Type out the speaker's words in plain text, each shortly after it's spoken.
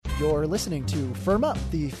You're listening to Firm Up,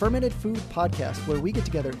 the Fermented Food Podcast, where we get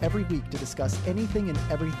together every week to discuss anything and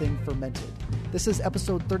everything fermented. This is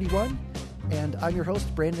episode 31, and I'm your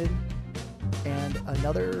host, Brandon, and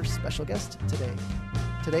another special guest today.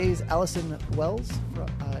 Today's Allison Wells.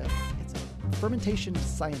 It's a fermentation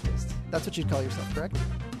scientist. That's what you'd call yourself, correct?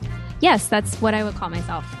 Yes, that's what I would call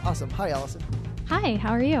myself. Awesome. Hi, Allison. Hi,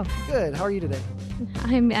 how are you? Good. How are you today?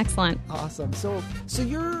 I'm excellent. Awesome. So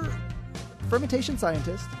you're a fermentation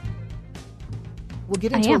scientist. We'll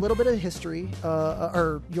get into a little bit of history,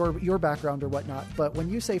 or your background or whatnot. But when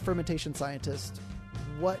you say fermentation scientist,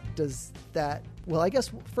 what does that? Well, I guess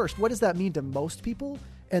first, what does that mean to most people,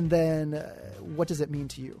 and then what does it mean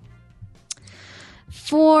to you?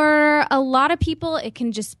 For a lot of people, it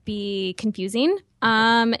can just be confusing.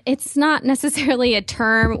 It's not necessarily a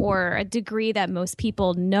term or a degree that most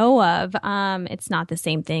people know of. It's not the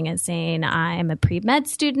same thing as saying I'm a pre-med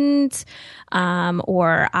student,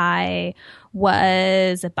 or I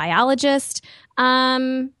was a biologist.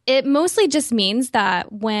 It mostly just means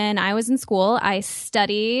that when I was in school, I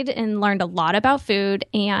studied and learned a lot about food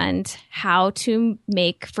and how to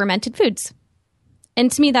make fermented foods. And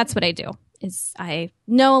to me, that's what I do. Is I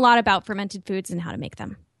know a lot about fermented foods and how to make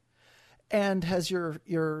them. And has your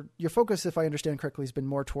focus, if I understand correctly, has been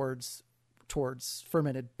more towards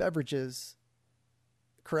fermented beverages,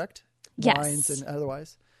 correct? Yes. Wines and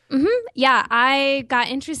otherwise? Mm-hmm. Yeah, I got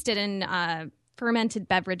interested in fermented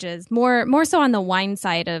beverages, more so on the wine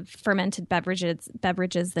side of fermented beverages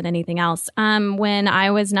than anything else. When I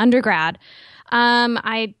was an undergrad,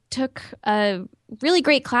 I took a really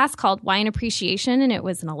great class called Wine Appreciation, and it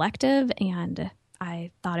was an elective, and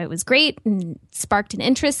I thought it was great and sparked an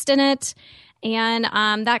interest in it. And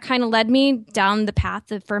that kind of led me down the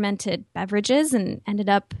path of fermented beverages and ended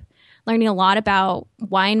up learning a lot about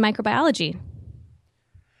wine microbiology.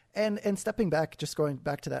 And stepping back, just going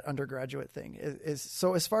back to that undergraduate thing, is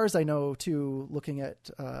so as far as I know, too, looking at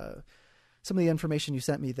some of the information you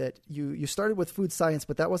sent me, that you started with food science,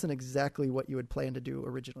 but that wasn't exactly what you had planned to do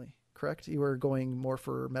originally, correct? You were going more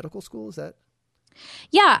for medical school, is that?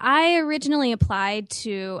 Yeah, I originally applied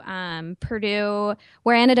to Purdue,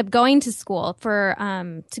 where I ended up going to school for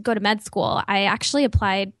to go to med school. I actually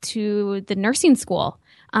applied to the nursing school,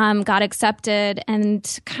 got accepted,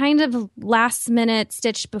 and kind of last minute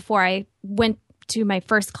stitch before I went to my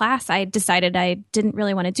first class, I decided I didn't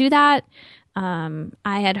really want to do that.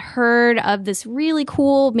 I had heard of this really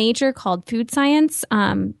cool major called food science.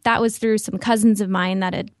 That was through some cousins of mine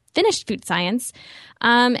that had finished food science,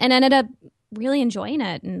 and ended up really enjoying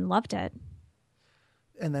it and loved it.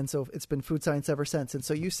 And then so it's been food science ever since. And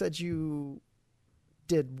so you said you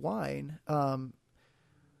did wine.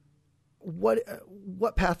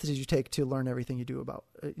 What path did you take to learn everything you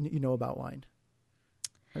know about wine?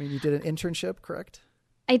 I mean, you did an internship, correct?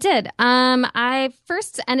 I did. I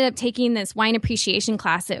first ended up taking this wine appreciation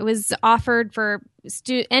class. It was offered for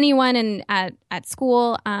anyone at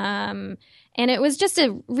school. And it was just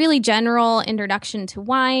a really general introduction to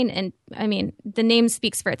wine. And I mean, the name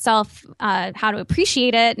speaks for itself, how to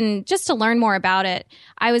appreciate it and just to learn more about it.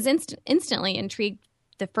 I was instantly intrigued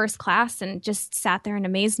the first class and just sat there in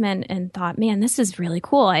amazement and thought, man, this is really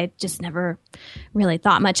cool. I just never really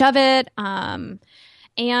thought much of it.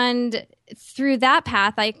 And through that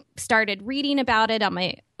path, I started reading about it on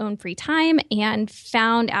my own free time and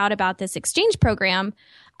found out about this exchange program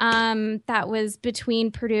that was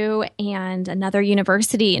between Purdue and another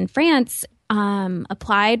university in France.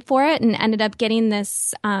 Applied for it and ended up getting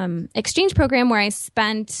this exchange program where I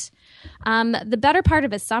spent the better part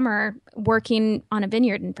of a summer working on a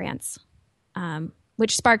vineyard in France,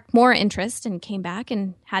 which sparked more interest, and came back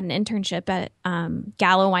and had an internship at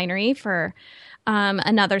Gallo Winery for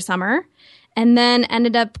another summer, and then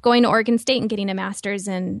ended up going to Oregon State and getting a master's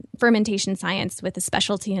in fermentation science with a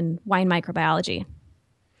specialty in wine microbiology.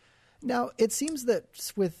 Now, it seems that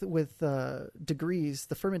with degrees,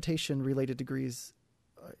 the fermentation-related degrees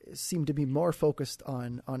seem to be more focused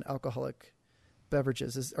on alcoholic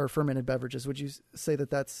beverages or fermented beverages. Would you say that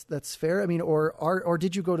that's fair? I mean, or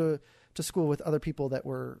did you go to school with other people that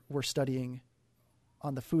were studying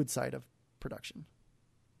on the food side of production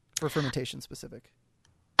for fermentation specific?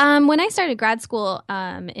 When I started grad school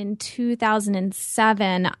in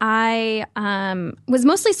 2007, I was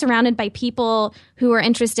mostly surrounded by people who were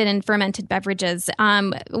interested in fermented beverages.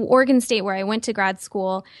 Oregon State, where I went to grad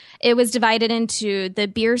school, it was divided into the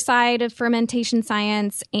beer side of fermentation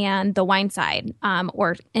science and the wine side,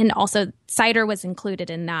 and also cider was included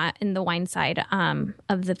in that, in the wine side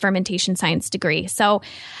of the fermentation science degree. So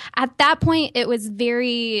at that point, it was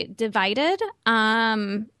very divided.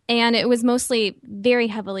 And it was mostly very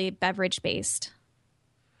heavily beverage based.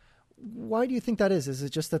 why do you think that is? Is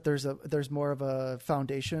it just that there's more of a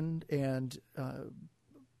foundation and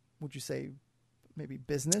would you say maybe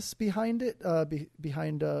business behind it,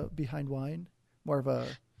 behind wine, more of a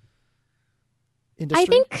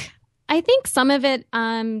industry? I think some of it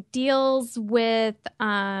deals with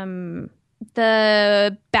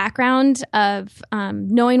the background of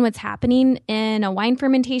knowing what's happening in a wine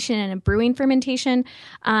fermentation and a brewing fermentation.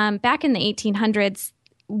 Back in the 1800s,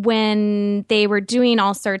 when they were doing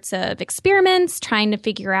all sorts of experiments, trying to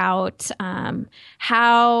figure out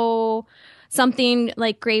how something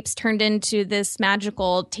like grapes turned into this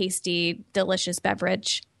magical, tasty, delicious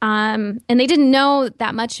beverage. And they didn't know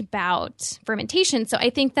that much about fermentation. So I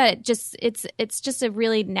think that it's just a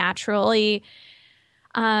really naturally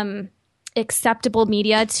acceptable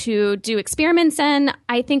media to do experiments in.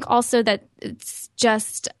 I think also that it's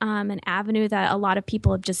just an avenue that a lot of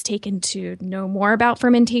people have just taken to know more about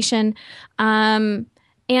fermentation. And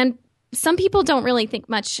some people don't really think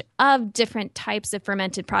much of different types of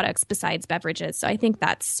fermented products besides beverages. So I think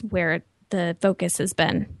that's where the focus has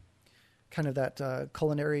been. Kind of that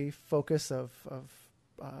culinary focus of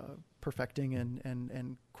perfecting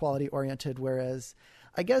and quality oriented, whereas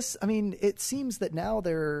I guess, I mean, it seems that now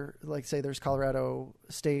there's Colorado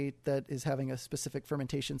State that is having a specific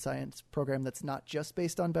fermentation science program that's not just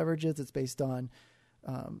based on beverages. It's based on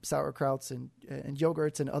sauerkrauts and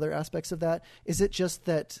yogurts and other aspects of that. Is it just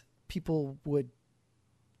that people would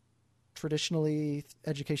traditionally,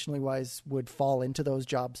 educationally wise, would fall into those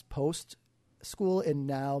jobs post school, and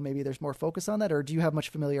now maybe there's more focus on that? Or do you have much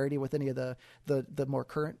familiarity with any of the more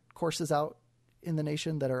current courses out in the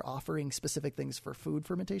nation that are offering specific things for food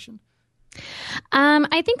fermentation?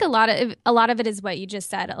 I think a lot of it is what you just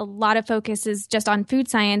said. A lot of focus is just on food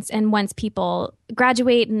science, and once people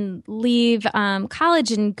graduate and leave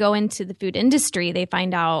college and go into the food industry, they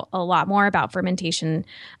find out a lot more about fermentation.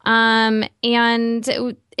 And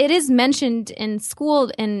it is mentioned in school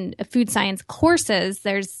in food science courses.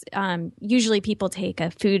 There's usually people take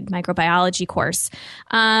a food microbiology course,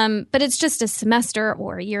 but it's just a semester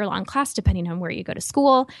or a year-long class depending on where you go to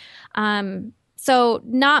school. So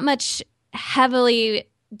not much heavily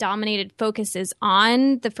dominated focuses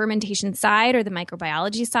on the fermentation side or the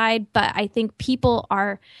microbiology side, but I think people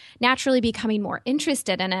are naturally becoming more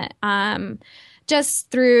interested in it. Just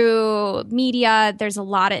through media, there's a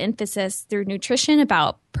lot of emphasis through nutrition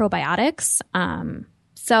about probiotics.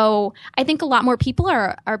 So I think a lot more people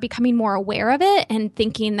are becoming more aware of it and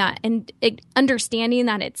thinking that and understanding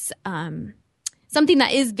that it's something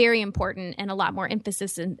that is very important, and a lot more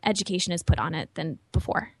emphasis and education is put on it than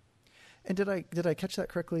before. And did I catch that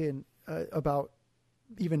correctly? And about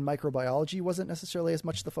even microbiology wasn't necessarily as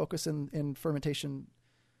much the focus in fermentation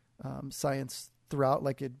science throughout.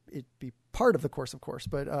 Like it'd be part of the course, of course,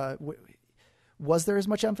 but was there as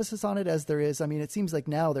much emphasis on it as there is? I mean, it seems like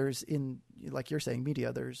now there's like you're saying,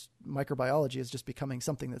 media. There's microbiology is just becoming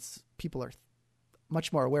something that's people are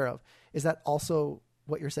much more aware of. Is that also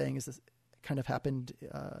what you're saying? Is this kind of happened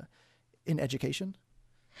in education?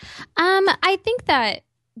 I think that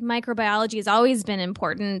microbiology has always been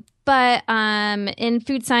important, but in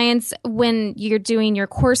food science, when you're doing your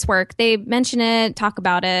coursework, they mention it, talk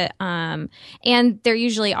about it, and there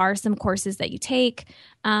usually are some courses that you take.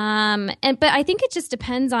 But I think it just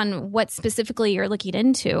depends on what specifically you're looking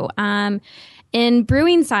into. In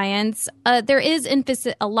brewing science, there is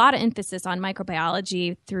a lot of emphasis on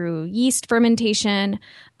microbiology through yeast fermentation,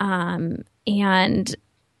 and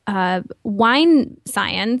wine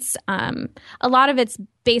science. A lot of it's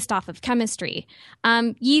based off of chemistry.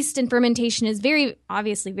 Yeast and fermentation is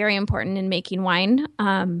obviously very important in making wine.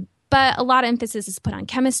 But a lot of emphasis is put on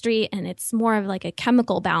chemistry, and it's more of like a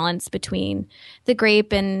chemical balance between the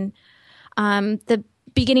grape and the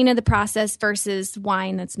beginning of the process versus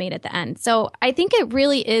wine that's made at the end. So I think it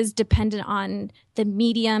really is dependent on the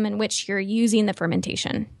medium in which you're using the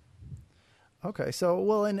fermentation. Okay. So,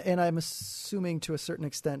 well, and I'm assuming to a certain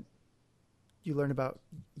extent you learn about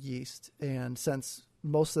yeast, and since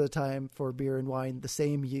most of the time for beer and wine, the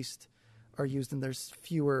same yeast are used and there's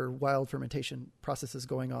fewer wild fermentation processes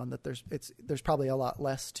going on, that there's probably a lot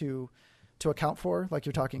less to account for. Like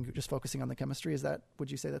you're talking, just focusing on the chemistry.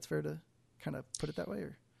 Would you say that's fair to kind of put it that way?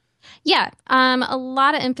 Or? Yeah. A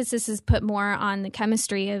lot of emphasis is put more on the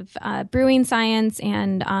chemistry of brewing science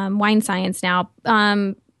and wine science now.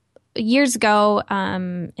 Years ago,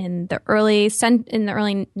 in the early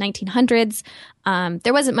 1900s,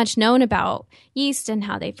 there wasn't much known about yeast and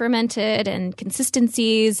how they fermented and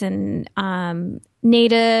consistencies and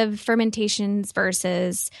native fermentations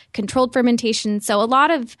versus controlled fermentation. So a lot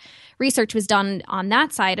of research was done on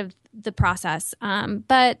that side the process.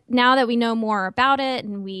 But now that we know more about it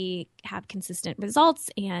and we have consistent results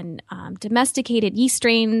and domesticated yeast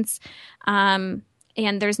strains, and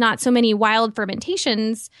there's not so many wild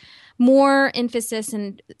fermentations, more emphasis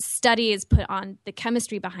and study is put on the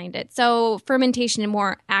chemistry behind it. So fermentation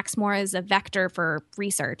acts more as a vector for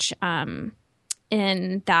research,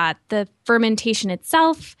 in that the fermentation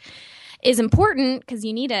itself is important because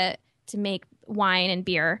you need it to make wine and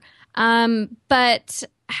beer. But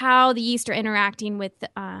how the yeast are interacting with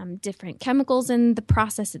different chemicals in the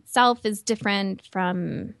process itself is different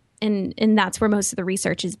from, and that's where most of the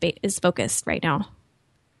research is focused right now.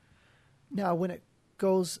 Now, when it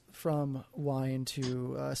goes from wine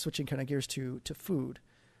to switching kind of gears to food,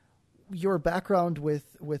 your background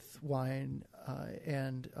with wine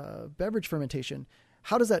and beverage fermentation,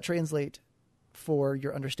 how does that translate for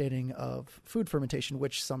your understanding of food fermentation,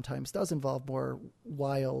 which sometimes does involve more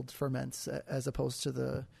wild ferments as opposed to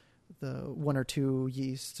the one or two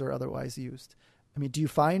yeasts or otherwise used? I mean, do you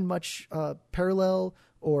find much parallel,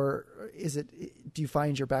 or do you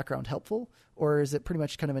find your background helpful, or is it pretty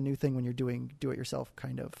much kind of a new thing when you're doing do-it-yourself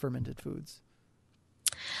kind of fermented foods?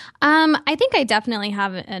 I think I definitely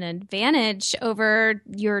have an advantage over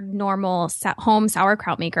your normal home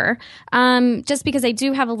sauerkraut maker, just because I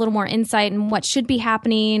do have a little more insight in what should be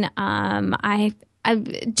happening. I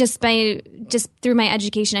just through my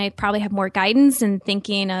education, I probably have more guidance and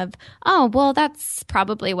thinking of, oh, well, that's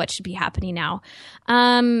probably what should be happening now.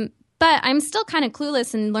 But I'm still kind of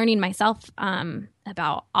clueless and learning myself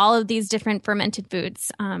about all of these different fermented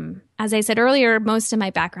foods. As I said earlier, most of my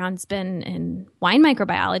background's been in wine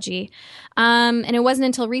microbiology. And it wasn't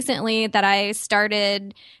until recently that I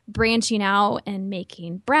started branching out and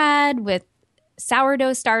making bread with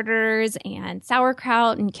sourdough starters and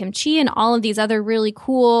sauerkraut and kimchi and all of these other really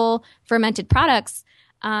cool fermented products.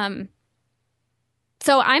 So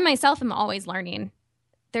I myself am always learning.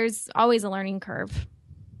 There's always a learning curve.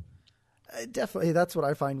 Definitely. That's what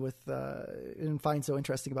I find and find so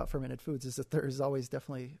interesting about fermented foods, is that there's always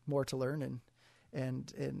definitely more to learn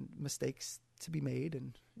and mistakes to be made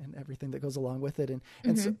and everything that goes along with it.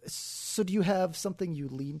 And so do you have something you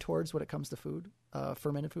lean towards when it comes to food,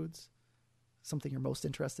 fermented foods? Something you're most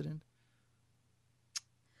interested in?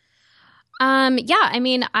 Yeah, I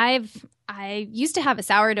mean, I used to have a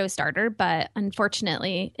sourdough starter, but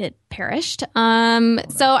unfortunately it perished. So,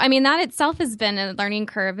 I mean, that itself has been a learning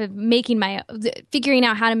curve of figuring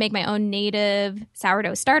out how to make my own native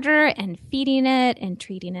sourdough starter and feeding it and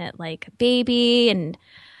treating it like a baby and,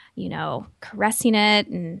 caressing it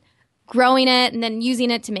and growing it and then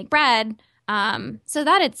using it to make bread. So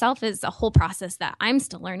that itself is a whole process that I'm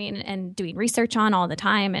still learning and doing research on all the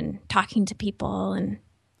time and talking to people.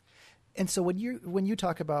 And so when you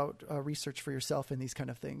talk about research for yourself and these kind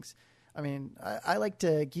of things, I mein, I like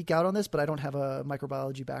to geek out on this, but I don't have a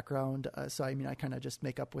microbiology background. So I mean, I kind of just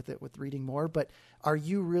make up with it with reading more. But are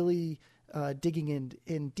you really digging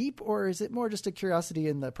in deep, or is it more just a curiosity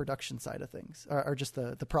in the production side of things, or just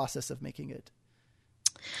the process of making it?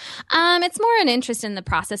 It's more an interest in the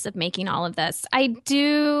process of making all of this. I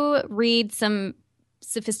do read some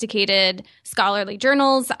sophisticated scholarly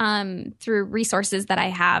journals through resources that I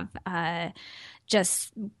have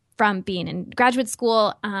just from being in graduate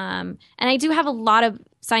school. And I do have a lot of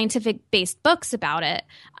scientific-based books about it.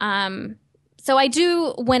 So I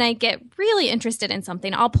do, when I get really interested in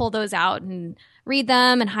something, I'll pull those out and read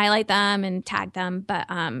them and highlight them and tag them. But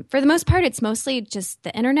for the most part, it's mostly just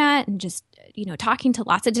the internet and just, talking to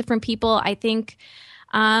lots of different people. I think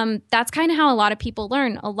that's kind of how a lot of people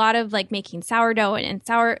learn. A lot of making sourdough and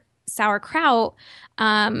sauerkraut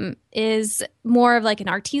is more of an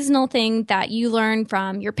artisanal thing that you learn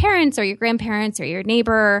from your parents or your grandparents or your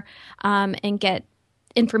neighbor and get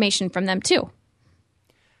information from them too.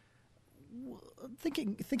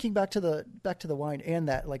 Thinking back to the wine and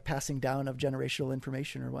that passing down of generational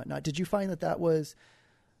information or whatnot, did you find that was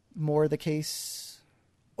more the case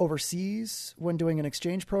overseas when doing an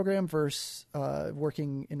exchange program versus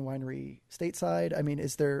working in winery stateside? I mean,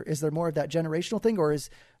 is there more of that generational thing, or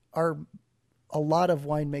are a lot of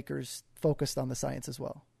winemakers focused on the science as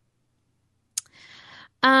well?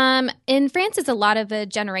 In France, it's a lot of a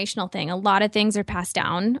generational thing. A lot of things are passed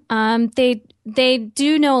down. They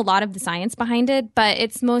do know a lot of the science behind it, but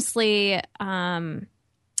it's mostly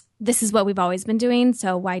this is what we've always been doing,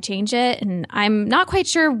 so why change it? And I'm not quite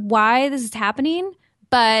sure why this is happening,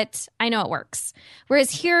 but I know it works.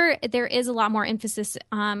 Whereas here, there is a lot more emphasis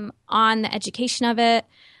on the education of it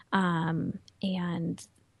and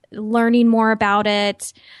learning more about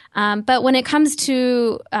it. But when it comes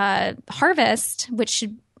to harvest, which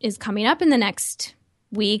is coming up in the next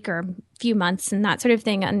week or few months and that sort of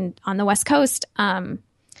thing on the West Coast.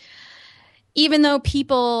 Even though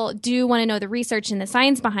people do want to know the research and the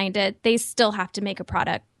science behind it, they still have to make a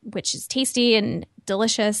product which is tasty and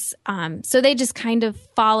delicious. So they just kind of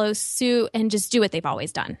follow suit and just do what they've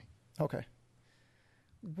always done. Okay.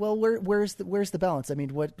 Well, where's the balance? I mean,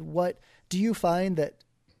 what do you find that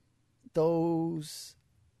those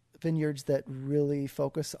vineyards that really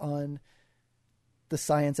focus on the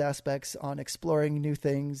science aspects, on exploring new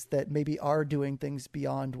things, that maybe are doing things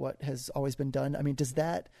beyond what has always been done? I mean, does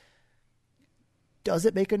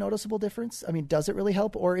it make a noticeable difference? I mean, does it really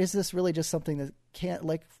help? Or is this really just something that can't,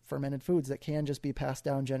 like fermented foods, that can just be passed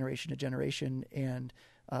down generation to generation? And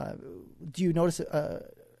do you notice a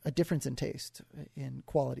difference in taste, in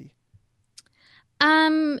quality?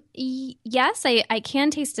 Yes, I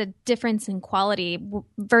can taste a difference in quality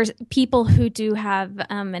versus people who do have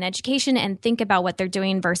an education and think about what they're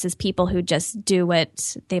doing versus people who just do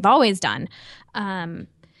what they've always done.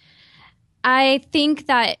 I think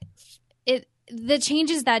that the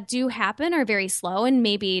changes that do happen are very slow and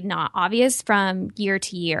maybe not obvious from year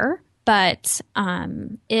to year. But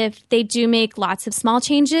if they do make lots of small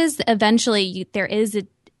changes, eventually there is a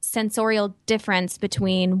sensorial difference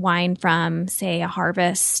between wine from, say, a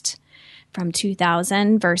harvest from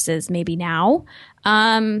 2000 versus maybe now.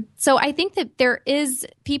 So I think that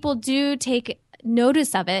people do take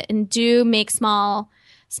notice of it and do make small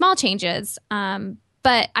changes.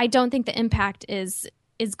 But I don't think the impact is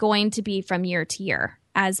going to be from year to year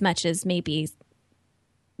as much as maybe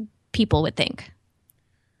people would think.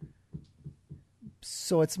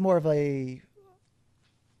 So it's more of a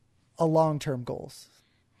long-term goals.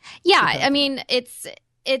 Yeah, I mean,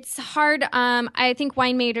 it's hard. I think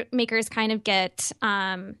makers kind of get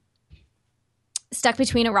stuck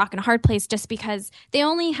between a rock and a hard place just because they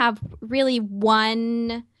only have really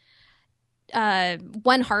one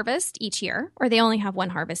harvest each year, or they only have one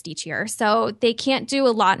harvest each year. So they can't do a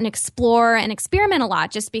lot and explore and experiment a lot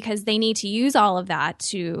just because they need to use all of that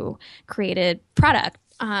to create a product.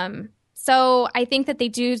 So I think that they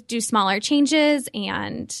do smaller changes,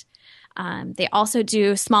 and they also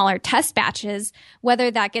do smaller test batches.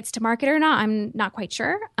 Whether that gets to market or not, I'm not quite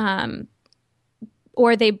sure.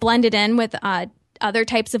 Or they blend it in with other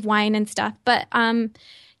types of wine and stuff. But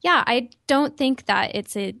yeah, I don't think that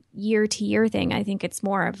it's a year-to-year thing. I think it's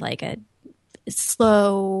more of like a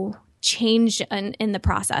slow change in the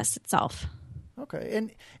process itself. Okay,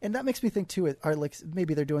 and that makes me think too. Are like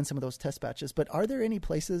maybe they're doing some of those test batches, but are there any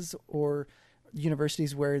places or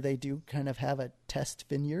universities where they do kind of have a test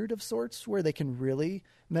vineyard of sorts where they can really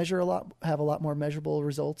measure a lot, have a lot more measurable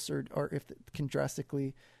results, or if it can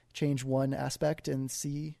drastically change one aspect and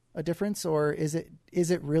see a difference, or is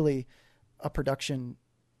it really a production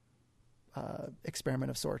experiment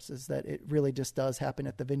of sorts? Is that it really just does happen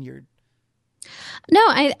at the vineyard? No,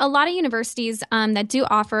 a lot of universities that do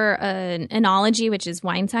offer an enology, which is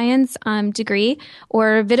wine science degree,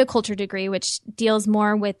 or viticulture degree, which deals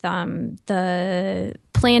more with the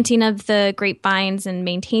planting of the grapevines and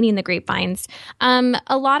maintaining the grapevines.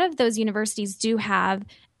 A lot of those universities do have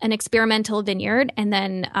an experimental vineyard, and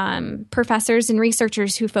then professors and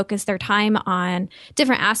researchers who focus their time on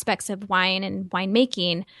different aspects of wine and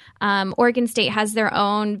winemaking. Oregon State has their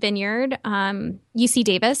own vineyard. UC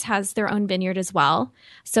Davis has their own vineyard as well.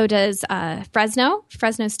 So does Fresno.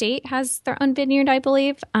 Fresno State has their own vineyard, I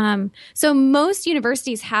believe. So most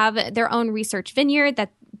universities have their own research vineyard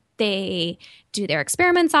that they do their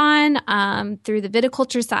experiments on through the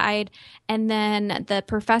viticulture side, and then the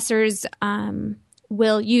professors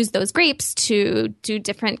will use those grapes to do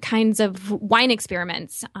different kinds of wine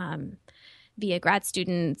experiments via grad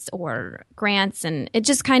students or grants. And it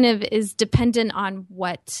just kind of is dependent on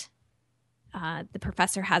what the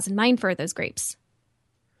professor has in mind for those grapes.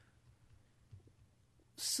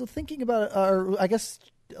 So thinking about, or I guess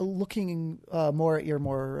looking more at your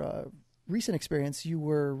more recent experience, you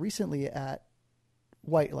were recently at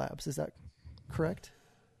White Labs. Is that correct?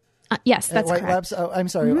 Yes, that's White correct. Labs. I'm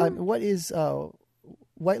sorry. Mm-hmm. What is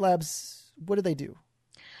White Labs? What do they do?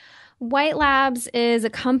 White Labs is a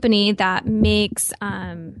company that makes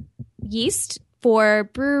yeast for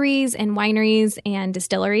breweries and wineries and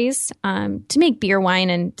distilleries to make beer,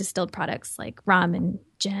 wine, and distilled products like rum and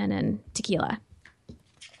gin and tequila.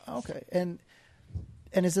 Okay, and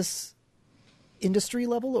is this industry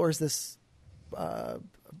level, or is this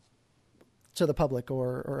to the public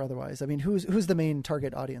or otherwise? I mean, who's the main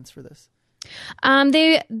target audience for this?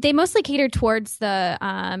 They mostly cater towards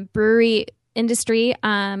the brewery industry,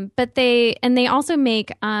 but they also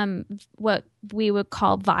make what we would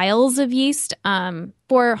call vials of yeast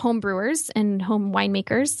for home brewers and home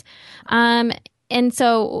winemakers. And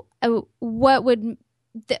so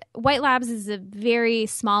White Labs is a very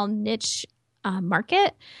small niche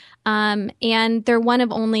market, and they're one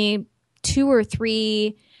of only 2 or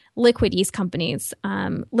 3 liquid yeast companies.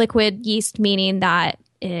 Liquid yeast meaning that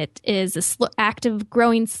it is a active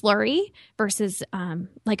growing slurry versus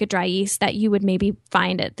like a dry yeast that you would maybe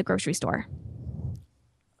find at the grocery store.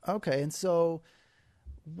 Okay, and so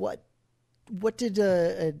what did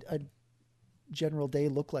a general day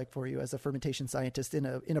look like for you as a fermentation scientist in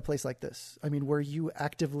a place like this? I mean, were you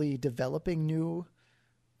actively developing new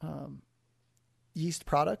yeast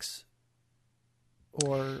products,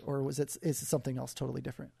 or is it something else totally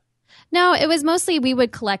different? No, it was mostly we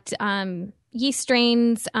would collect yeast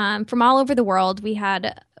strains from all over the world. We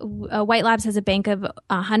had White Labs has a bank of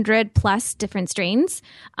 100 plus different strains.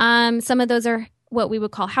 Some of those are what we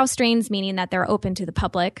would call house strains, meaning that they're open to the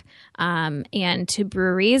public and to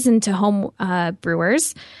breweries and to home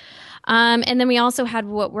brewers. And then we also had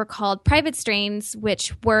what were called private strains,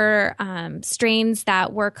 which were strains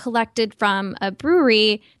that were collected from a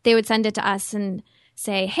brewery. They would send it to us and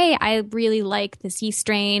say, hey, I really like this yeast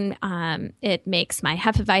strain. It makes my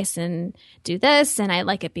Hefeweizen do this, and I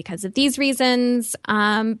like it because of these reasons.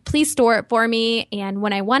 Please store it for me. And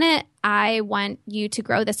when I want it, I want you to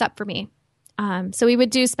grow this up for me. So we would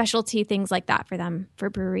do specialty things like that for them, for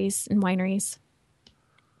breweries and wineries.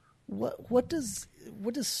 What does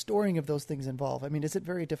storing of those things involve? I mean, is it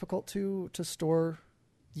very difficult to store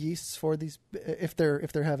yeasts for these if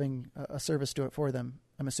they're having a service do it for them?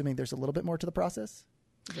 I'm assuming there's a little bit more to the process.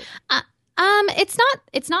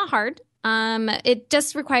 It's not hard. It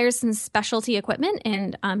just requires some specialty equipment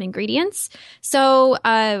and ingredients. So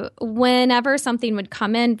whenever something would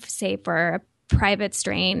come in, say for a private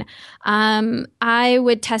strain, I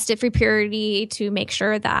would test it for purity to make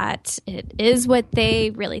sure that it is what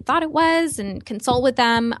they really thought it was, and consult with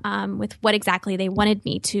them with what exactly they wanted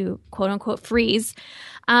me to quote unquote freeze.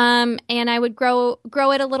 And I would grow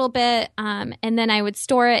it a little bit, and then I would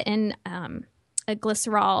store it in a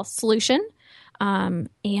glycerol solution.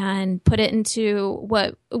 And put it into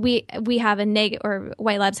what we have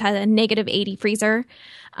White Labs has a -80 freezer.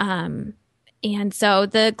 And so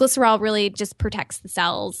the glycerol really just protects the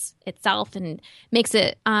cells itself and makes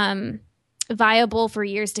it viable for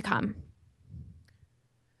years to come.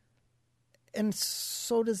 And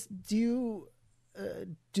so do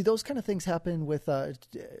those kind of things happen with on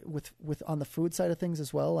the food side of things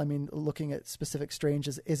as well? I mean, looking at specific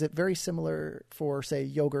strains, is it very similar for, say,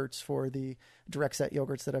 yogurts, for the direct set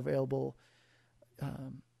yogurts that are available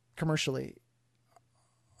commercially?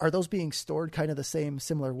 Are those being stored kind of the same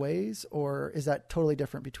similar ways, or is that totally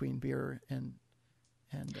different between beer and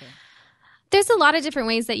There's a lot of different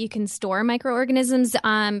ways that you can store microorganisms.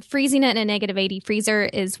 Freezing it in a -80 freezer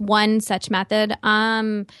is one such method.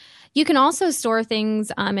 You can also store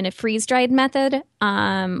things in a freeze-dried method,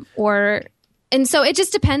 and so it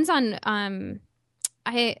just depends on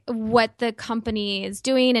what the company is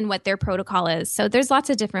doing and what their protocol is. So there's lots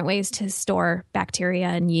of different ways to store bacteria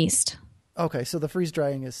and yeast. Okay, so the freeze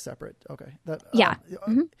drying is separate. Okay, yeah.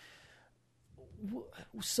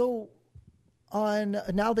 So,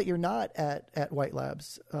 now that you're not at White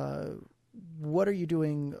Labs, what are you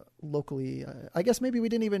doing locally? I guess maybe we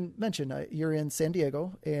didn't even mention you're in San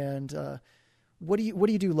Diego, and what do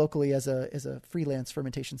you do locally as a freelance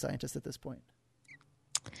fermentation scientist at this point?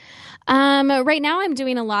 Right now I'm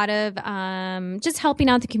doing a lot of just helping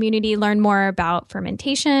out the community learn more about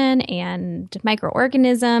fermentation and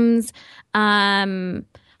microorganisms.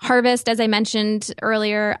 Harvest, as I mentioned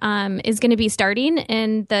earlier, is going to be starting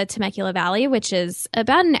in the Temecula Valley, which is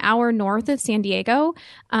about an hour north of San Diego.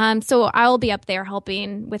 So I'll be up there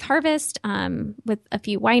helping with Harvest, with a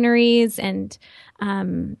few wineries, and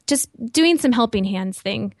just doing some helping hands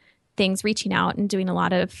things, reaching out and doing a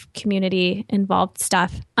lot of community involved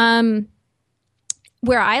stuff.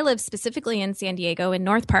 Where I live, specifically in San Diego in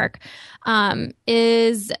North Park,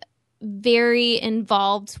 is very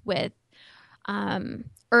involved with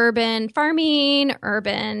urban farming,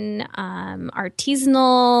 urban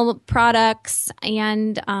artisanal products,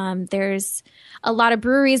 and there's a lot of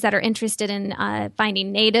breweries that are interested in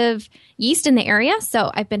finding native yeast in the area. So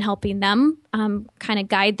I've been helping them kind of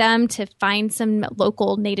guide them to find some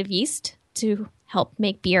local native yeast to help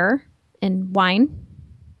make beer and wine.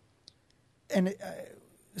 And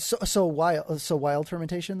so wild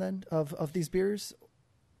fermentation then of these beers?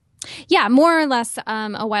 Yeah, more or less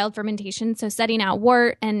a wild fermentation. So setting out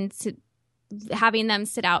wort and having them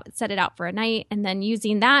set it out for a night, and then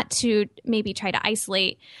using that to maybe try to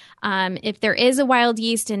isolate if there is a wild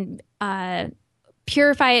yeast, and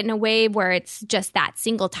purify it in a way where it's just that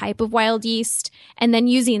single type of wild yeast, and then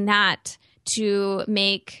using that to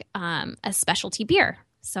make a specialty beer.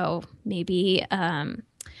 So maybe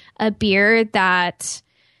a beer that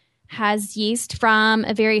has yeast from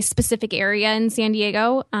a very specific area in San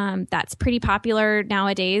Diego. That's pretty popular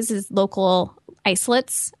nowadays is local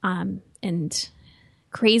isolates and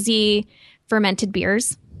crazy fermented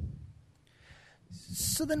beers.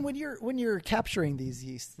 So then when you're capturing these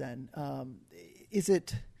yeasts, then is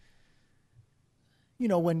it,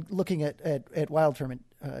 when looking at wild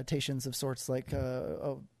fermentations of sorts like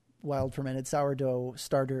a wild fermented sourdough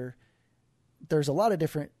starter, there's a lot of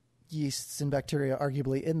different yeasts and bacteria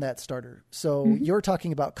arguably in that starter. So you're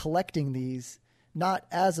talking about collecting these not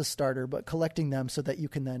as a starter, but collecting them so that you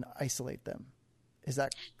can then isolate them. Is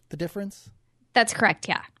that the difference? That's correct.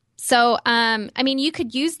 Yeah. So, you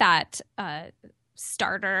could use that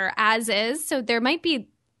starter as is. So there might be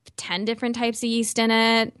 10 different types of yeast in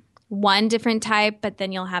it, one different type, but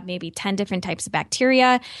then you'll have maybe 10 different types of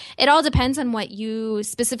bacteria. It all depends on what you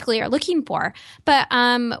specifically are looking for. But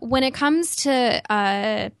when it comes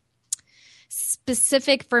to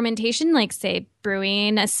specific fermentation, like say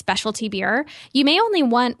brewing a specialty beer, you may only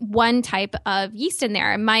want one type of yeast in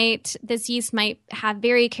there. This yeast might have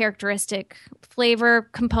very characteristic flavor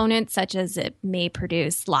components, such as it may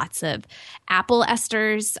produce lots of apple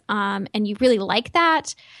esters, and you really like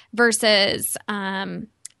that, versus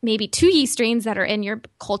maybe two yeast strains that are in your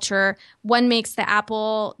culture. One makes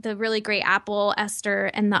the really great apple ester,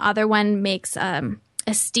 and the other one makes a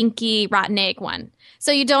stinky rotten egg one.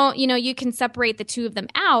 So you can separate the two of them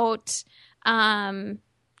out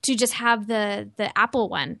to just have the apple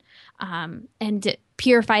one and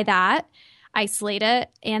purify that, isolate it,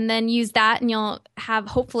 and then use that, and you'll have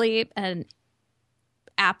hopefully an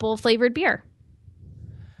apple flavored beer.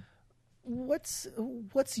 What's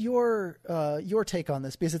your take on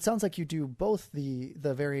this? Because it sounds like you do both the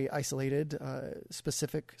very isolated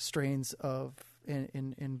specific strains of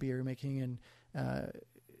in beer making,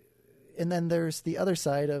 and then there's the other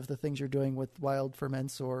side of the things you're doing with wild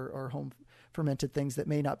ferments or home fermented things that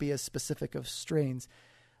may not be as specific of strains.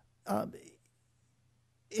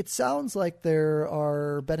 It sounds like there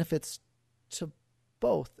are benefits to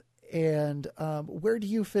both. And where do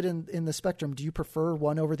you fit in the spectrum? Do you prefer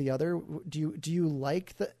one over the other? Do you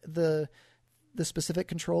like the specific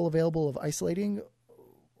control available of isolating,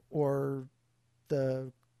 or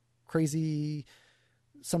the crazy,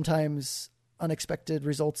 sometimes unexpected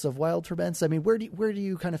results of wild ferments? I mean, where do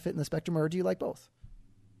you kind of fit in the spectrum, or do you like both?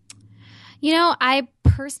 I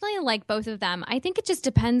personally like both of them. I think it just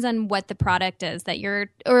depends on what the product is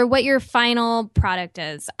or what your final product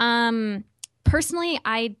is. Personally,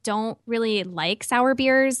 I don't really like sour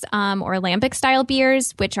beers or lambic style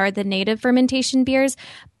beers, which are the native fermentation beers.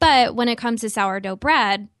 But when it comes to sourdough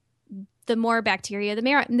bread, the more bacteria, the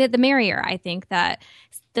merrier. I think that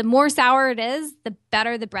the more sour it is, the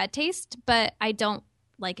better the bread tastes. But I don't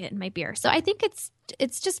like it in my beer. So I think it's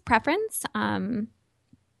just preference.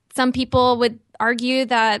 Some people would argue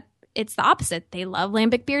that it's the opposite. They love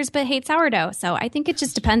lambic beers but hate sourdough. So I think it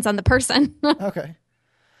just depends on the person. Okay.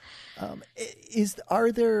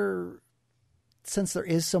 Since there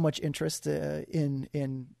is so much interest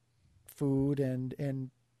in food and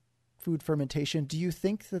food fermentation, do you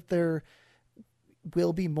think that there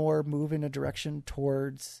will be more move in a direction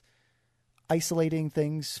towards isolating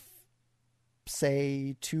things,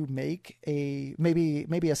 say, to make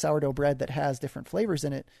maybe a sourdough bread that has different flavors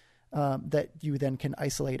in it, that you then can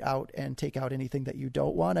isolate out and take out anything that you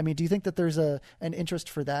don't want? I mean, do you think that there's an interest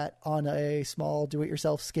for that on a small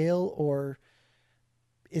do-it-yourself scale, or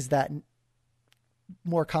is that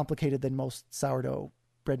more complicated than most sourdough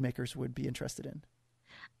bread makers would be interested in?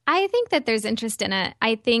 I think that there's interest in it.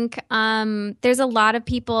 I think there's a lot of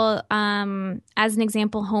people, as an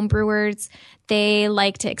example, home brewers, they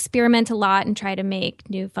like to experiment a lot and try to make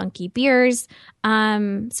new funky beers.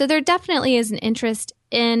 So there definitely is an interest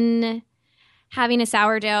in having a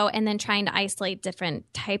sourdough and then trying to isolate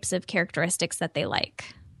different types of characteristics that they like.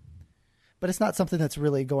 But it's not something that's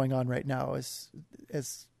really going on right now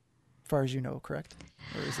as far as you know, correct?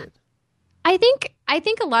 Or is it? I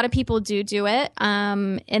think a lot of people do it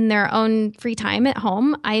in their own free time at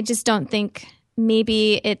home. I just don't think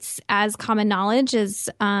maybe it's as common knowledge as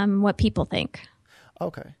what people think.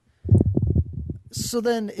 Okay. So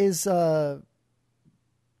then is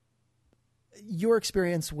your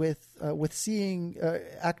experience with seeing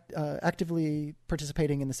actively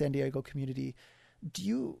participating in the San Diego community, do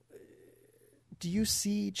you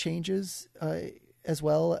see changes as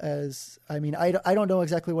well as, I mean, I don't know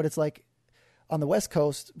exactly what it's like on the West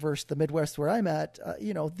Coast versus the Midwest where I'm at.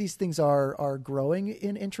 These things are growing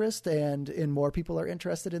in interest and more people are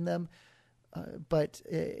interested in them. but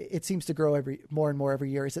it seems to grow more and more every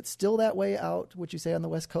year. Is it still that way out, would you say, on the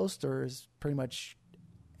West Coast, or is pretty much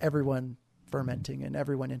everyone fermenting and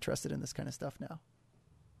everyone interested in this kind of stuff now?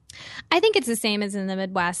 I think it's the same as in the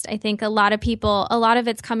Midwest. I think a lot of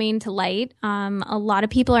it's coming to light. A lot of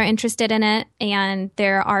people are interested in it, and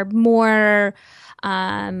there are more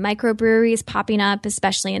microbreweries popping up,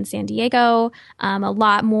 especially in San Diego. A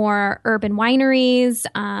lot more urban wineries,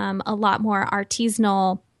 a lot more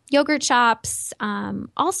artisanal yogurt shops,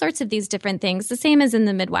 all sorts of these different things. The same as in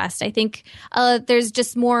the Midwest. I think there's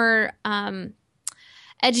just more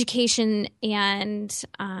education and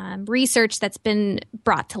research that's been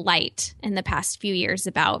brought to light in the past few years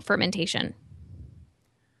about fermentation.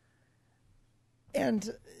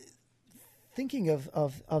 And thinking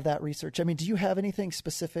of that research, I mean, do you have anything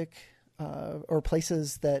specific or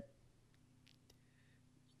places that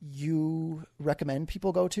you recommend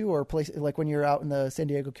people go to, or places like when you're out in the San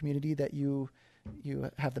Diego community that you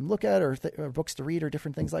have them look at, or books to read, or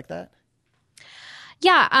different things like that?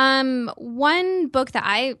 Yeah. One book that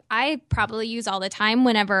I probably use all the time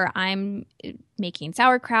whenever I'm making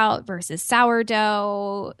sauerkraut versus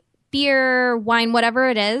sourdough, beer, wine, whatever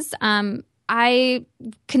it is. I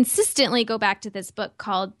consistently go back to this book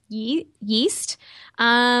called Yeast.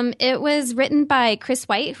 It was written by Chris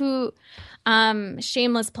White, who,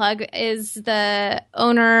 shameless plug, is the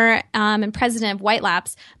owner and president of White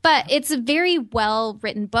Labs. But it's a very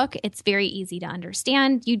well-written book. It's very easy to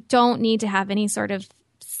understand. You don't need to have any sort of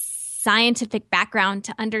scientific background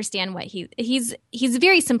to understand what he's a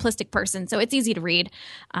very simplistic person, so it's easy to read.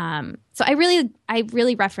 So I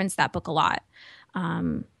really reference that book a lot.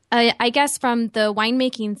 I guess from the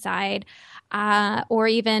winemaking side, or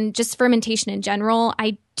even just fermentation in general,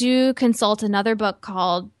 I do consult another book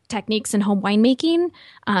called Techniques in Home Winemaking.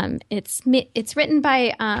 It's written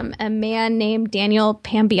by a man named Daniel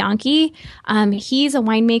Pambianchi. He's a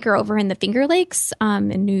winemaker over in the Finger Lakes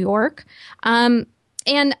in New York.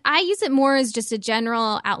 And I use it more as just a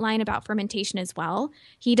general outline about fermentation as well.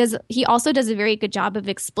 He also does a very good job of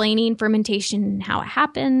explaining fermentation, how it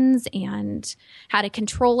happens, and how to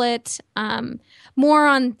control it. More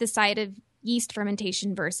on the side of yeast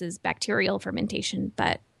fermentation versus bacterial fermentation.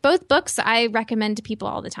 But both books I recommend to people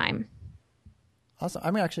all the time. Awesome.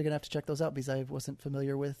 I'm actually going to have to check those out because I wasn't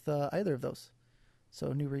familiar with either of those.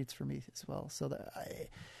 So new reads for me as well.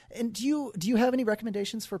 And do you have any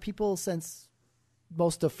recommendations for people, since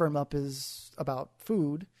most of Firm Up is about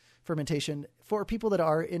food fermentation, for people that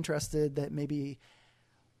are interested, that maybe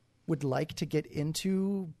would like to get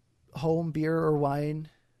into home beer or wine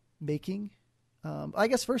making? I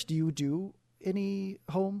guess first, do you do any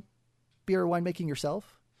home beer or wine making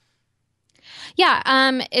yourself?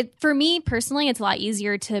 Yeah. For me personally, it's a lot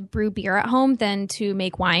easier to brew beer at home than to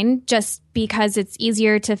make wine, just because it's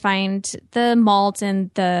easier to find the malt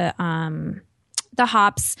and the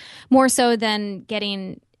hops, more so than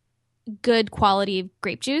getting good quality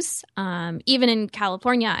grape juice. Even in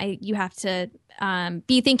California, you have to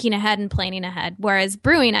be thinking ahead and planning ahead. Whereas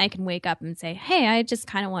brewing, I can wake up and say, hey, I just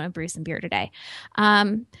kind of want to brew some beer today.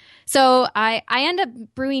 So I end up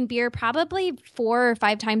brewing beer probably 4 or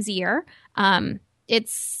 5 times a year.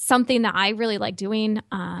 It's something that I really like doing.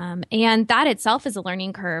 And that itself is a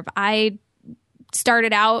learning curve. I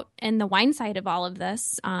started out in the wine side of all of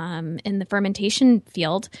this, in the fermentation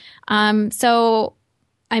field. So,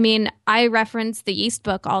 I mean, I reference the yeast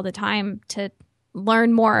book all the time to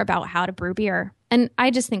learn more about how to brew beer. And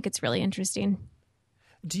I just think it's really interesting.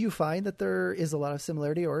 Do you find that there is a lot of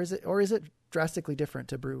similarity, or is it drastically different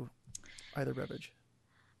to brew either beverage?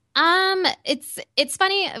 It's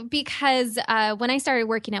funny because when I started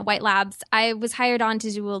working at White Labs, I was hired on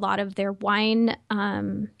to do a lot of their wine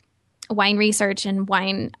research and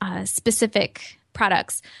wine specific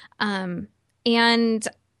products. And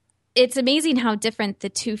it's amazing how different the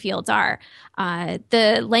two fields are.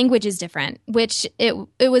 The language is different, which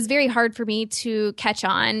it was very hard for me to catch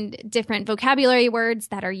on different vocabulary words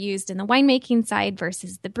that are used in the winemaking side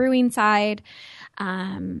versus the brewing side.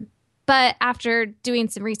 But after doing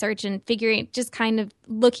some research and just kind of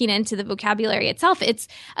looking into the vocabulary itself, it's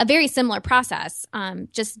a very similar process,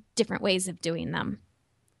 just different ways of doing them.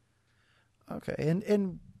 Okay.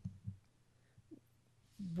 And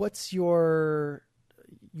what's your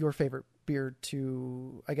favorite beer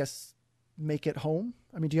to, I guess, make at home?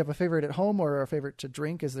 I mean, do you have a favorite at home or a favorite to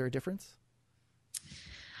drink? Is there a difference?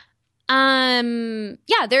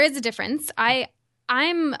 Yeah, there is a difference. I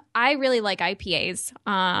really like IPAs,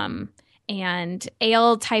 and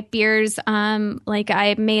ale type beers. Like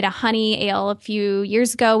I made a honey ale a few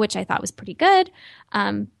years ago, which I thought was pretty good.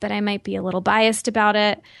 But I might be a little biased about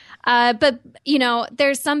it. But,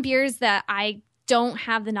 there's some beers that I don't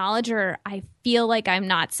have the knowledge or I feel like I'm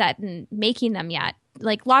not set in making them yet.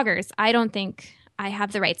 Like lagers, I don't think I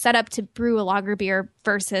have the right setup to brew a lager beer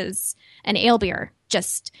versus an ale beer,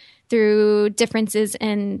 just through differences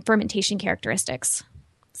in fermentation characteristics.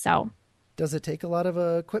 So, does it take a lot of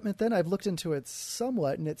equipment then? I've looked into it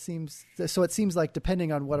somewhat, and it seems like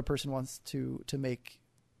depending on what a person wants to make,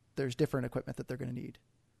 there's different equipment that they're going to need.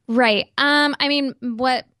 Right.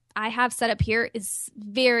 What I have set up here is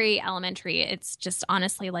very elementary. It's just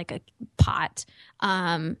honestly like a pot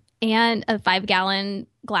and a 5-gallon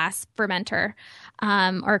glass fermenter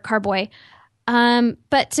or carboy.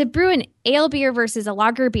 But to brew an ale beer versus a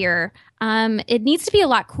lager beer, it needs to be a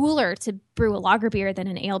lot cooler to brew a lager beer than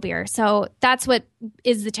an ale beer. So that's what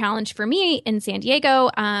is the challenge for me in San Diego.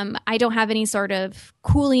 I don't have any sort of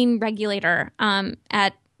cooling regulator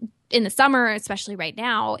in the summer, especially right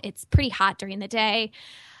now. It's pretty hot during the day,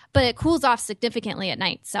 but it cools off significantly at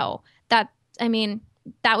night. So that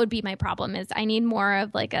would be my problem, is I need more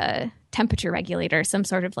of like a temperature regulator, some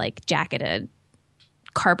sort of like jacketed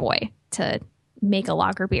carboy to make a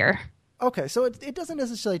lager beer. Okay, so it doesn't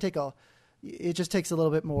necessarily it just takes a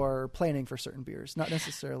little bit more planning for certain beers, not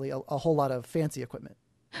necessarily a whole lot of fancy equipment.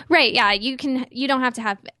 Right. Yeah. You don't have to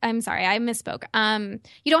have, I'm sorry, I misspoke.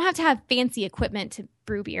 You don't have to have fancy equipment to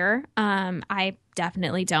brew beer. I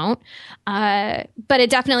definitely don't. But it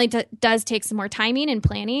definitely does take some more timing and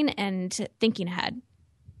planning and thinking ahead.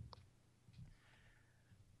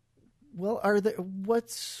 Well,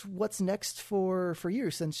 what's next for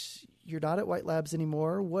you, since you're not at White Labs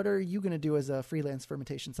anymore? What are you going to do as a freelance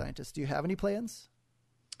fermentation scientist? Do you have any plans?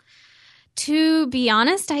 To be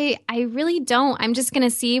honest, I really don't. I'm just going to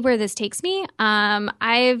see where this takes me.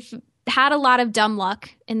 I've had a lot of dumb luck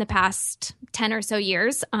in the past 10 or so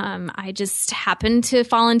years. I just happened to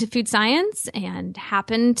fall into food science and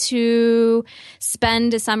happened to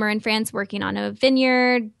spend a summer in France working on a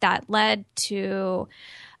vineyard that led to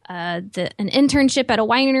an internship at a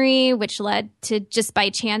winery, which led to, just by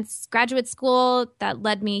chance, graduate school that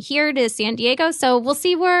led me here to San Diego. So we'll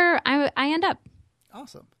see where I end up.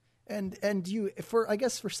 Awesome. And you, I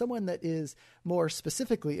guess for someone that is more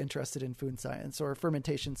specifically interested in food science or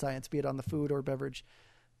fermentation science, be it on the food or beverage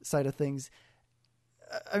side of things,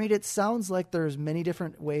 I mean, it sounds like there's many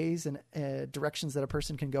different ways and directions that a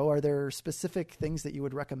person can go. Are there specific things that you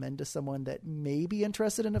would recommend to someone that may be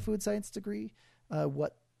interested in a food science degree?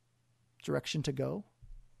 What direction to go?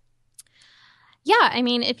 Yeah, I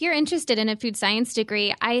mean, if you're interested in a food science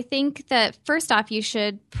degree, I think that first off, you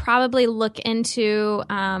should probably look into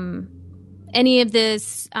any of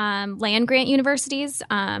this land grant universities,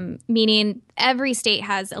 meaning every state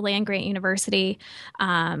has a land grant university.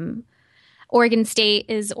 Oregon State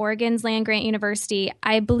is Oregon's land grant university.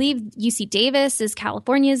 I believe UC Davis is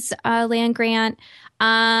California's land grant.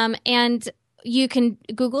 And you can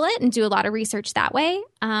Google it and do a lot of research that way.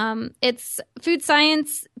 It's food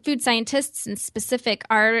scientists in specific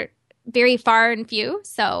are very far and few.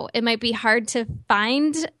 So it might be hard to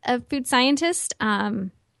find a food scientist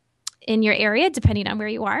in your area, depending on where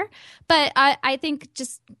you are. But I think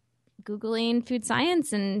just Googling food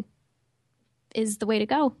science is the way to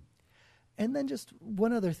go. And then just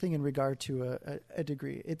one other thing in regard to a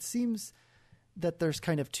degree. It seems that there's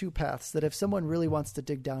kind of two paths, that if someone really wants to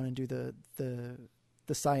dig down and do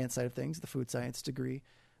the science side of things, the food science degree,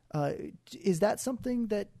 is that something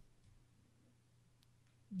that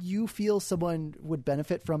you feel someone would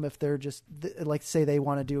benefit from if they're just like, say they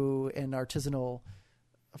want to do an artisanal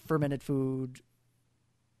fermented food,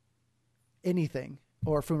 anything,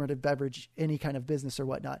 or fermented beverage, any kind of business or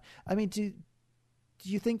whatnot? I mean, do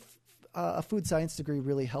you think a food science degree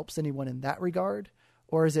really helps anyone in that regard?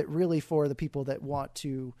 Or is it really for the people that want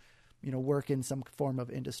to, work in some form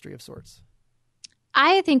of industry of sorts?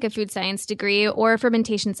 I think a food science degree or a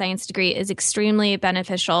fermentation science degree is extremely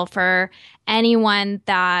beneficial for anyone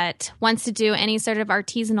that wants to do any sort of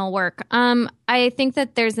artisanal work. I think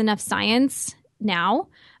that there's enough science now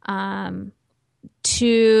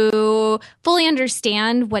to fully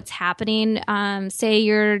understand what's happening. Say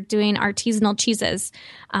you're doing artisanal cheeses.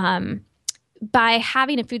 By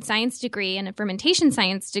having a food science degree and a fermentation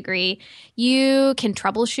science degree, you can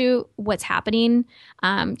troubleshoot what's happening.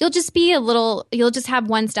 You'll just have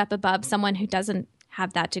one step above someone who doesn't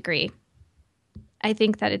have that degree. I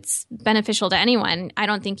think that it's beneficial to anyone. I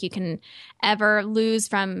don't think you can ever lose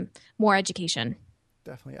from more education.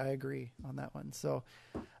 Definitely. I agree on that one. So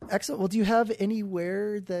excellent. Well, do you have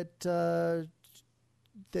anywhere that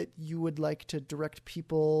you would like to direct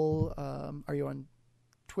people? Are you on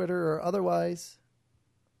Twitter or otherwise?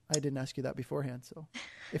 I didn't ask you that beforehand, so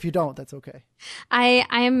if you don't, that's okay. I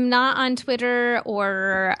am not on Twitter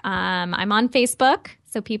or I'm on Facebook,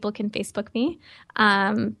 so people can Facebook me.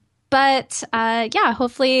 But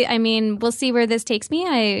hopefully, I mean, we'll see where this takes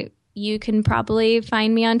me. You can probably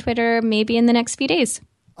find me on Twitter maybe in the next few days.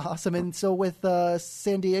 Awesome. And so with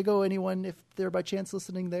San Diego, anyone, if they're by chance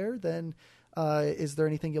listening there, then is there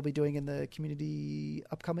anything you'll be doing in the community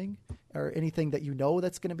upcoming, or anything that you know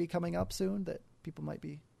that's going to be coming up soon that people might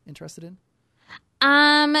be interested in?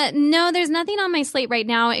 No, there's nothing on my slate right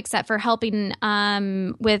now except for helping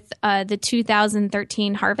with the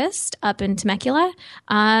 2013 harvest up in Temecula.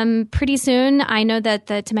 Pretty soon, I know that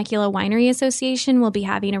the Temecula Winery Association will be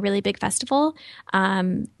having a really big festival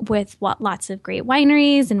with lots of great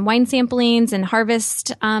wineries and wine samplings and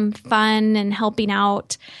harvest fun and helping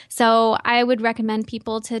out. So I would recommend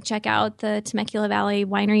people to check out the Temecula Valley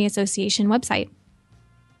Winery Association website.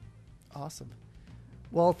 Awesome.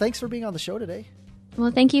 Well, thanks for being on the show today.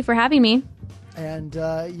 Well, thank you for having me. And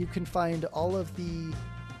you can find all of the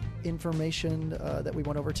information that we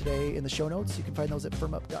went over today in the show notes. You can find those at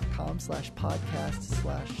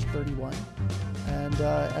firmup.com/podcast/31. And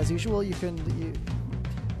as usual, we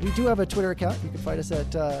do have a Twitter account. You can find us at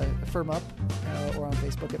FirmUp or on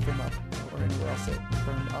Facebook at FirmUp or anywhere else at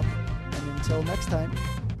FirmUp. And until next time,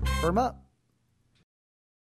 Firm Up.